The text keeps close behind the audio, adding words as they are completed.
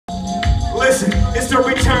Listen, it's the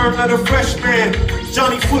return of the freshman,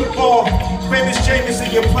 Johnny Football. Famous Jameis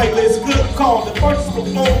in your playlist, good call. The first is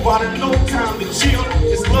before, but in no time to chill.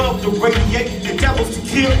 It's love to radiate, the devils to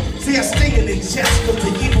kill. See, I stay in the chest, cause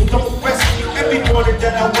the evil don't rest. Every morning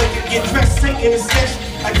that I wake and get dressed, Satan is sketch.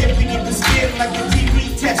 I get beneath the skin like the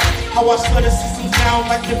TV test. How I shut the systems down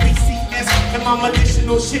like the BCS. And my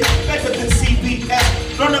medicinal shit better than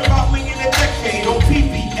CBS. Learn about me in a decade on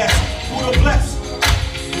PBS. Who the bless?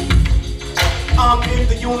 I'm in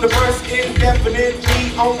the universe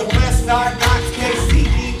indefinitely. On the blessed side, not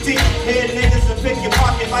KCET. Head niggas and pick your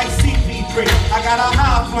pocket like CP3. I got a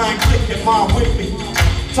high flying click in my with me.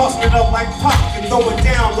 Tossing it up like pop and throw it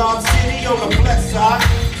down. Lob City on the blessed side.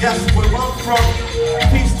 That's where I'm from.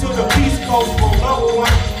 Peace to the Peace Coast, below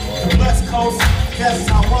one. The blessed coast, that's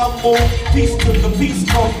how I move. Peace to the Peace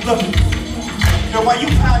Coast, look. Now while you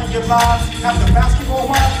proud of your lives, after basketball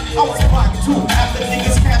wise, I was blocked too. After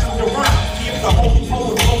niggas cashing the rhyme, keep the holy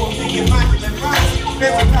poet over the immaculate rhymes.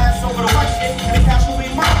 There's a pass over the right shit, and the cash will be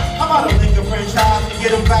mine. I'm out of Lincoln franchise and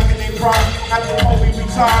get them back in their prime. After Kobe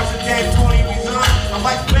retires and Dan Tony resigns, I'm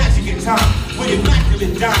like magic in time with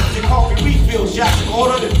immaculate diamonds. They call me refill shots in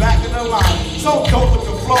order to back in the line. So dope with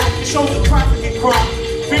the flow, it shows the traffic and crime.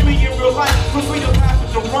 Feel me in real life, feel free to laugh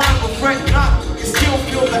at the rhyme, but fret not. You still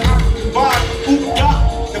feel the African vibe. Who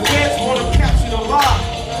got? The fans wanna capture the lie,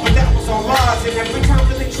 but that was on lies. And every time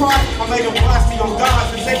that they try, I made them blasty on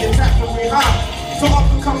guys and they attack from behind. So up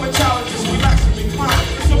and coming challenges, relax and recline.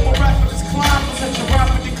 It's a miraculous climb, but such a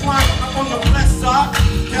rapid decline. I'm on the blessed side,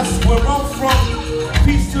 that's where I'm from.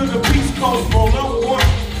 Peace to the Peace Coast, roll up one.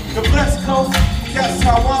 The blessed coast, that's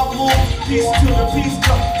how I move. Peace to the Peace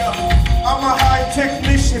Coast. I'm a high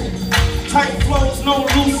technician, tight flows, no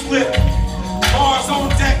loose lip. Mars on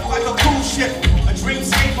deck like a cruise ship. A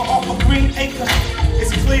dreamscaper off a green acre.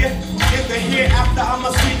 It's clear, in the hereafter I'm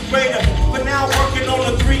a sweet raider. But now working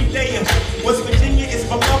on a 3-dayer. West Virginia is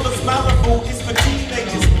for lovers, Malibu is for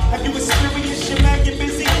teenagers. Have you experienced your man, you're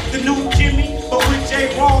busy? The new Jimmy, but with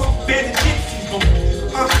J. Ross, Bandit Gypsies.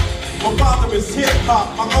 My father is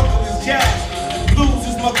hip-hop, my uncle is jazz. Blues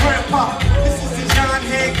is my grandpa. This is the John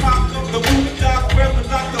Hancock of the roof doc. Reverend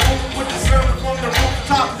Dr. Hoop with the sermon from the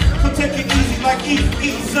rooftop. So take it easy like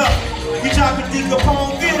ease up. You try to dig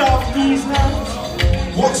upon, get off these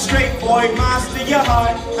nuts. Walk straight, boy, master your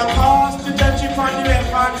heart. And pause to touch you, find your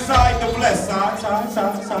left, find the side, the blessed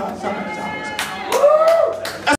side.